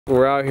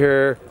We're out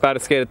here about to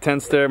skate a 10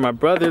 stair. My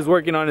brother's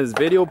working on his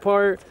video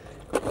part.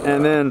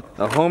 And then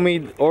the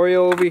homie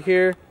Oreo over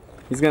here,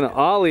 he's gonna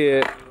ollie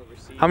it.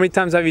 How many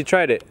times have you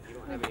tried it?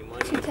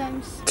 2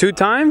 times. 2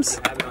 times?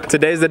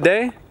 Today's the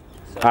day?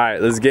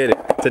 Alright, let's get it.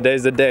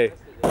 Today's the day.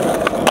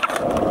 First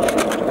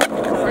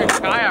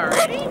try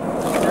already?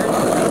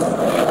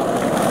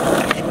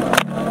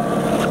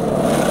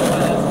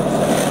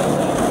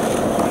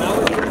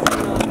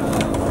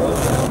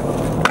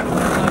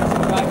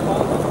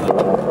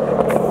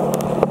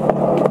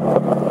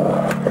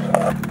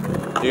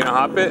 You gonna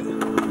hop it?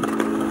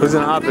 Who's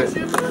gonna hop it?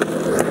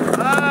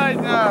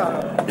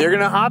 No. You're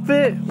gonna hop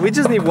it? We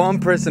just need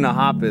one person to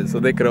hop it so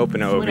they could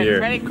open it over With a here.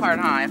 credit card,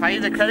 huh? If I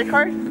use a credit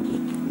card? Oh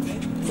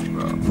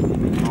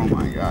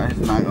my god, it's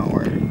not gonna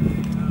work.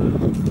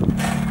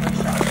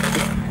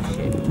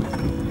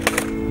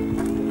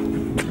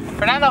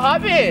 Fernando,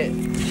 hop it!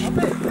 Hop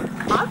it!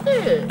 Hop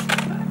it!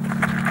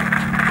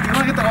 You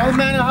wanna get the old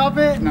man to hop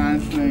it? Nah,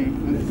 it's me.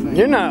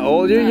 You're not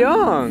old, you're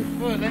young.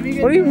 Look, let me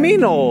get What do you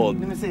mean old?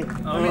 Let me see.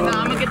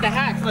 I'm gonna get the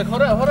hacks. Look,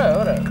 hold up, hold up,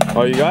 hold up.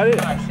 Oh, you got it?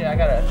 Oh shit, I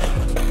gotta.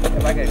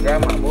 If I can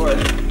grab my board.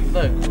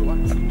 Look,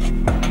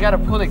 you gotta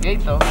pull the gate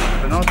though.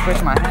 But don't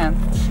squish my hand.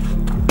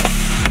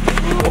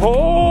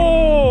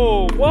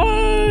 Oh,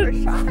 what?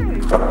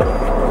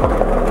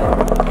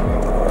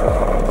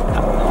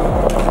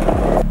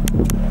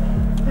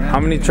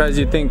 How many tries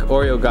do you think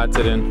Oreo got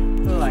it in?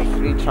 Like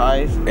 3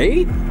 tries.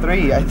 8?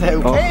 3, I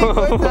said. Oh. Hey,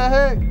 what the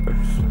heck?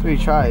 3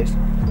 tries.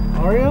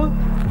 Oreo?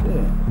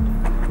 Yeah.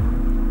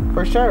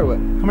 First try or what?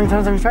 How many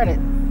times have you tried it?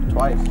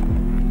 Twice.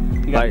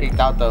 You got Like- kicked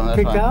out though. That's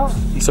Kicked why. out?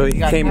 So he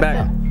came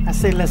back I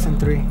say less than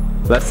 3.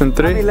 less than I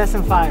 3? mean less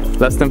than 5.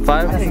 Less than I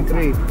 5? think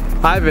 3.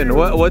 Ivan,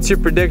 what's your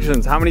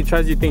predictions? How many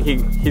tries do you think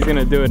he's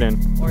gonna do it in?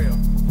 Oreo.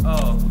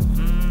 Oh.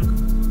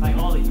 Like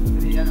Ollie.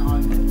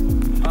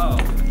 Oh.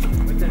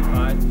 Within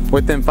 5.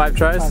 Within 5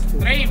 tries?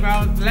 3,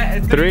 bro.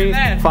 3,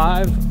 left.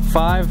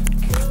 5.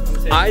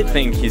 I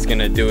think he's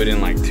gonna do it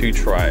in like 2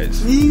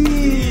 tries.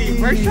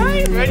 First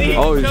try? Ready?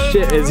 Oh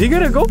shit, is he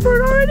gonna go for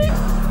it already?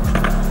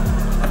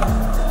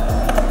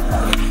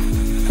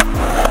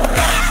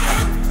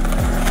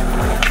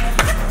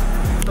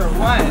 For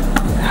what?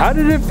 How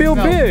did it feel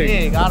Felt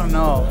big? I don't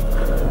know.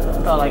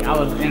 Felt like I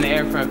was in the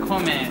air for a cool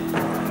minute.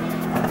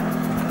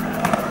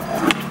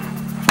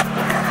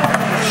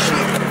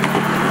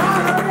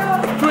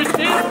 Push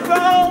it,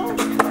 bro.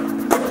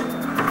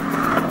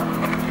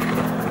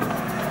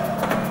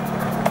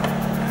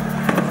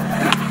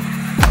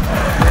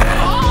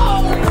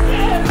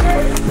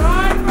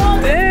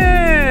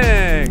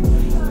 Dang!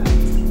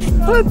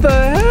 What the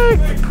heck?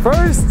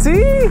 First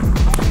tee?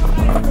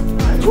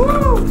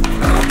 Woo!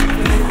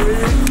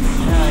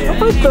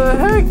 What the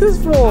heck this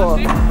for?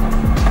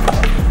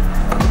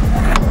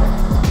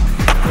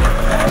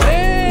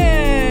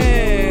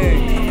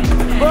 Dang!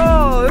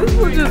 Bro, this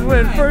one just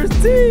went first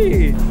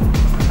tee.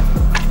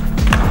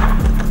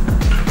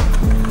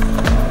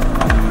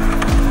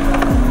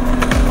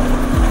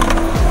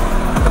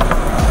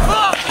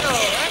 Oh, yo,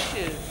 that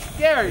shit is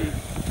scary.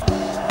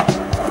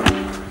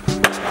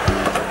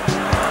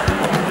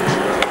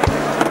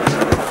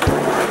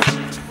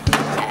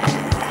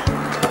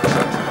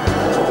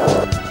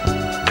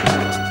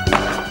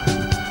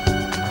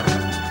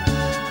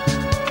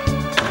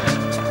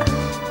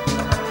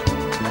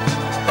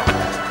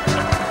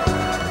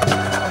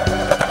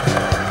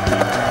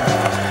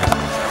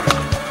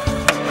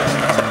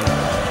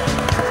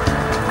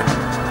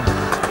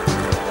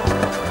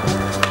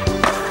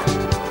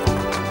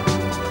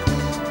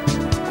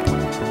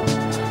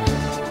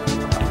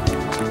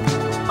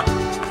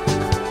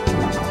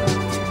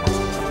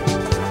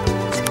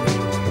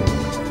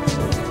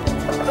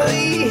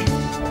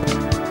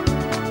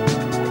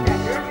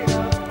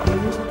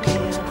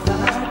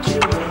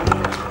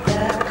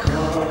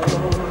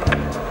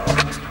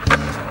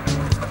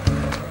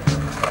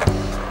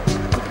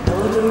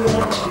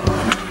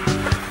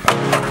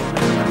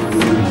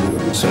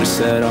 Shorty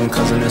said I'm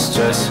causing the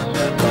stress.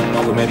 Come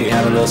over, maybe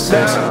have a little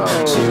sex.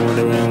 She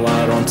wondering why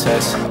I don't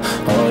text.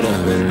 Hold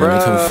up and let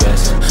me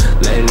confess.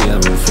 Lately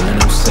I've been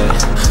feeling upset.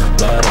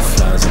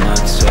 Butterflies in my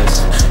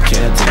chest.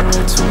 Can't do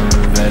it to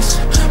invest.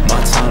 My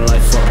time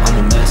like fuck, I'm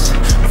a mess.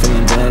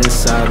 Feeling dead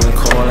inside, been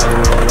cold like a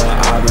roller.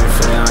 I've been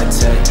feeling high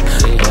tech.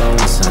 Go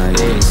inside,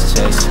 yeah, it's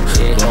chest.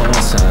 Go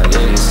inside,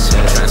 yeah, it's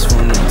chest.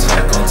 Transform to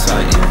attack on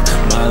Titan.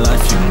 My life,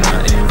 you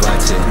not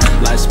invited.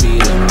 Light speed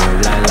and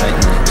move like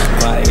lightning.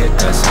 Quiet,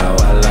 that's how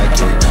I like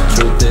it.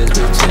 Truth is,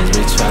 bitches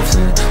be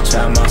trifling.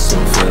 Trap my soul,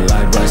 feel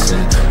like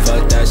Bryson.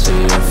 Fuck that shit,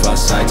 you're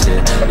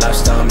far-sighted.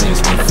 Lifestyle makes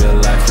me feel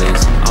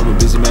lifeless. I'm a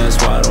busy man,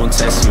 so I don't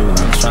text you.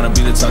 I'm tryna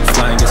be the top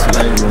fly and get some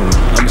leg room.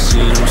 I'm a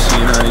machine,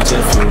 I need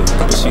jet fuel.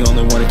 But she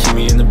only wanna keep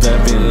me in the bed,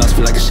 being lost,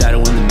 feel like a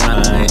shadow in the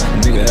night.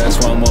 Nigga,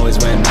 that's why I'm always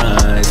wearing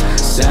nice.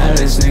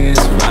 Savage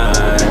niggas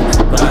ride,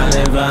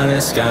 riding by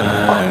the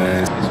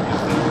skies.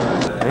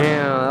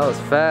 Damn, that was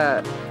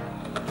fat.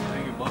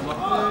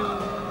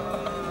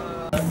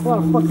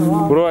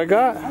 What do I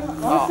got?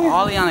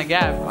 Ollie on a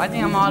gap. I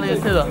think I'm Ollie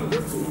too though.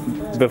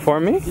 Before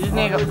me? This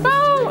nigga,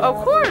 oh, Of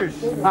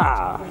course.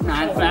 Ah.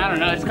 Nah, it's, I don't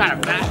know. It's kind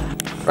of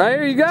fat. Right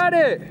here, you got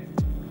it.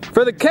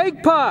 For the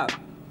cake pop.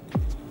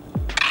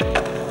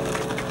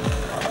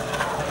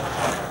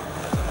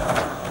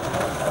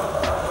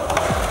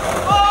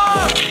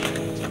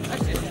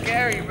 That's just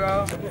scary,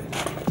 bro.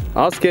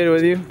 I'll skate it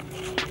with you.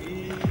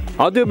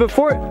 I'll do it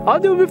before. I'll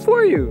do it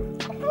before you.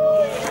 He's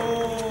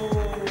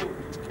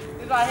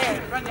right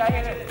here. Run right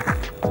here.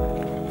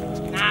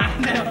 Nah,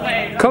 no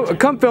way.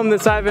 Come film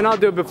this, Ivan. I'll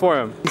do it before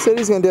him. He said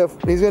he's gonna do it.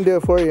 He's gonna do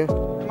it for you.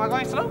 Am I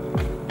going slow?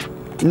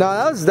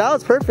 No, that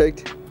was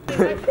perfect.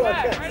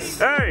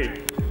 Hey.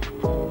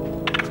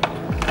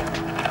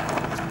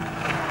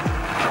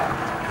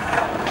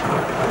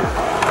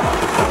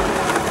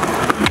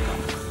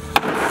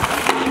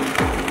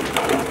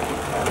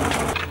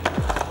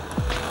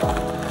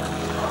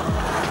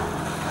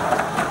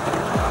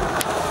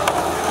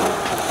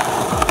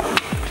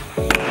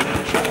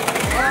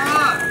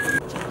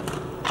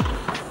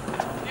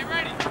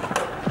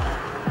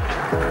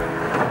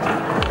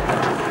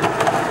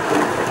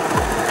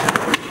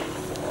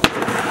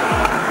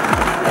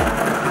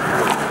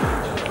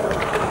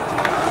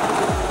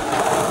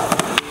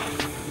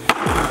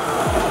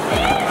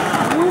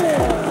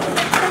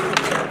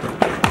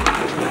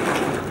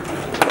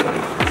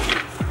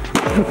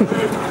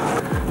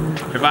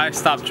 If I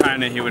stopped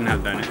trying it, he wouldn't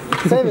have done it.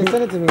 Save it,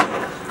 send it to me.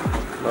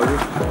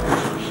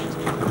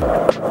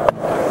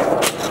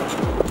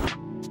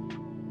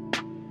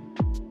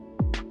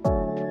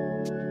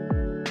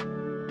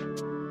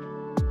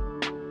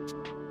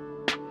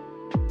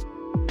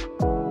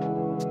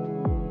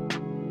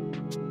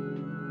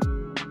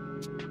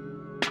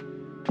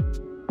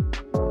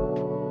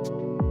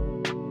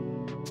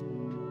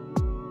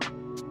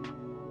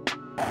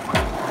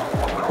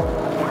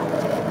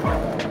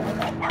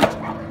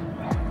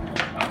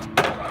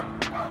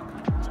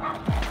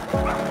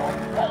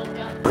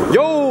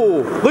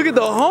 Yo, look at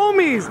the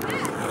homies.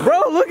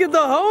 Bro, look at the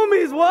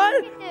homies.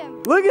 What?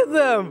 Look at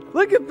them.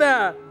 Look at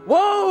that.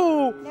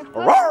 Whoa.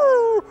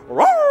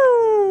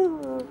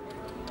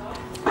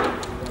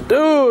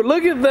 Dude,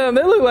 look at them.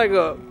 They look like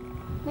a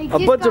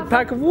bunch of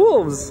pack of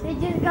wolves. They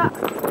just got.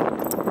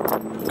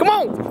 Come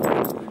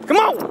on. Come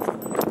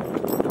on.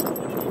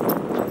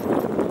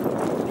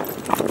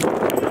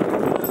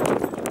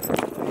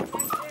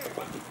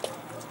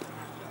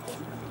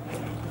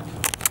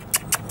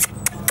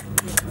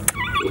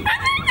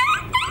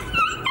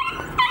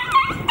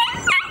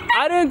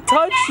 I didn't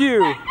touch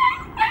you.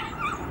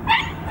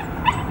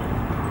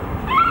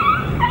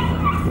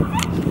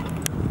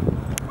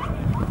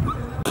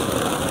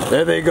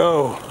 There they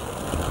go.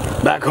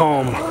 Back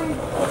home.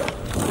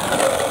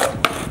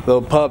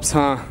 Little pups,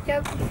 huh?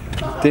 Yep.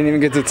 Didn't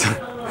even get to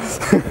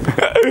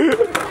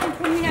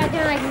Coming out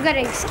there like we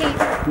gotta escape.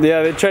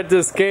 Yeah, they tried to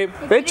escape.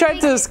 They tried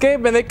to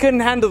escape and they couldn't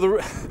handle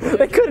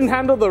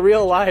the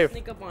real life.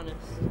 Sneak up on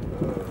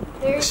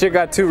us. Shit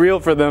got too real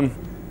for them.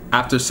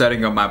 After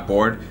setting up my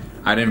board,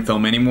 I didn't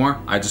film anymore.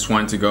 I just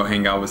wanted to go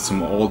hang out with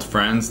some old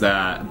friends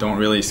that don't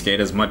really skate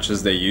as much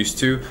as they used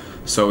to.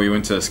 So we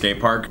went to a skate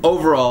park.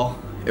 Overall,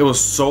 it was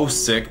so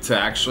sick to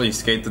actually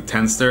skate the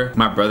 10 stair.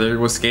 My brother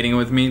was skating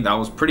with me. That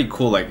was pretty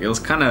cool. Like, it was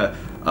kind of,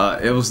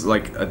 it was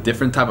like a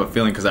different type of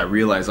feeling because I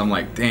realized, I'm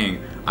like,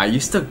 dang, I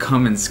used to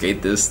come and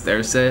skate this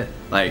stair set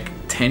like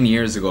 10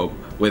 years ago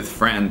with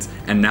friends,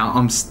 and now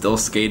I'm still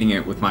skating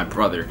it with my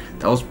brother.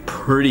 That was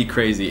pretty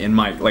crazy. And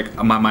my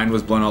mind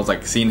was blown. I was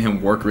like seeing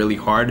him work really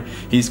hard.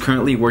 He's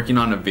currently working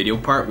on a video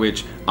part,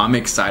 which I'm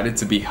excited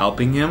to be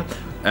helping him,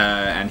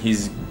 and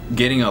he's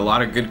getting a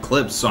lot of good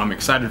clips, so I'm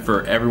excited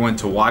for everyone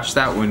to watch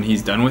that when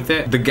he's done with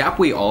it. The gap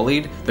we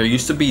ollied, there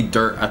used to be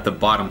dirt at the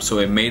bottom, so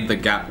it made the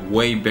gap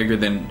way bigger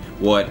than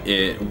what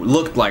it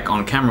looked like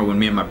on camera when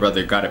me and my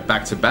brother got it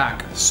back to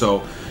back.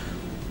 So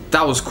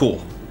that was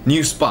cool.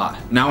 New spot.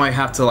 Now I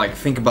have to like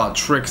think about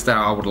tricks that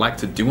I would like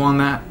to do on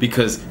that,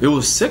 because it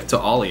was sick to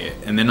ollie it,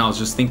 and then I was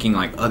just thinking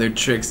like other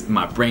tricks.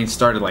 My brain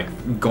started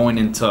like going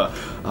into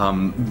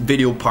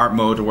video part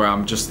mode, where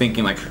I'm just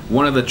thinking like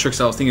one of the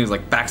tricks I was thinking was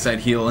like backside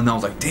heel, and I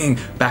was like, dang,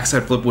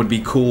 backside flip would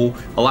be cool.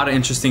 A lot of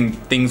interesting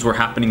things were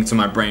happening to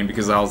my brain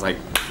because I was like,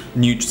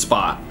 new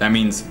spot. That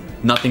means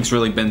nothing's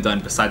really been done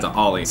besides an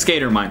ollie.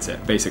 Skater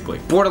mindset, basically.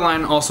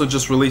 Borderline also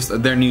just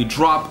released their new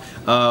drop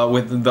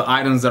with the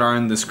items that are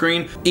on the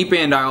screen. Ipe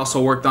and I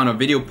also worked on a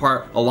video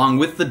part along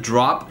with the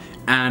drop,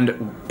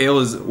 and it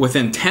was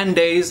within 10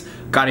 days,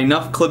 got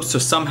enough clips to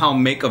somehow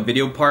make a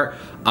video part.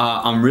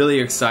 I'm really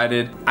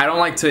excited. I don't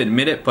like to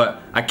admit it,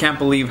 but I can't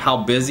believe how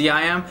busy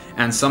I am,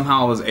 and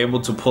somehow I was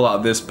able to pull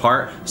out this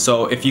part.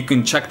 So if you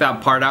can check that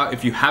part out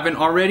if you haven't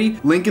already,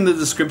 link in the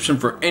description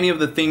for any of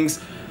the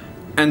things.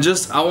 And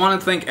just, I want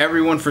to thank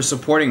everyone for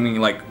supporting me.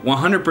 Like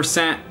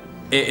 100%,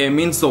 it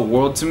means the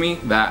world to me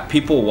that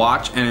people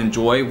watch and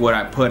enjoy what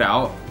I put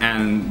out,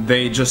 and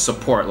they just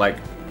support. Like,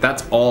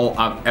 that's all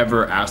I've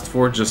ever asked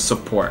for, just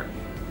support.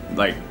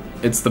 Like,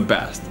 it's the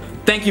best.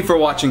 Thank you for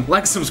watching.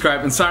 Like,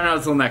 subscribe, and sign out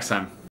until next time.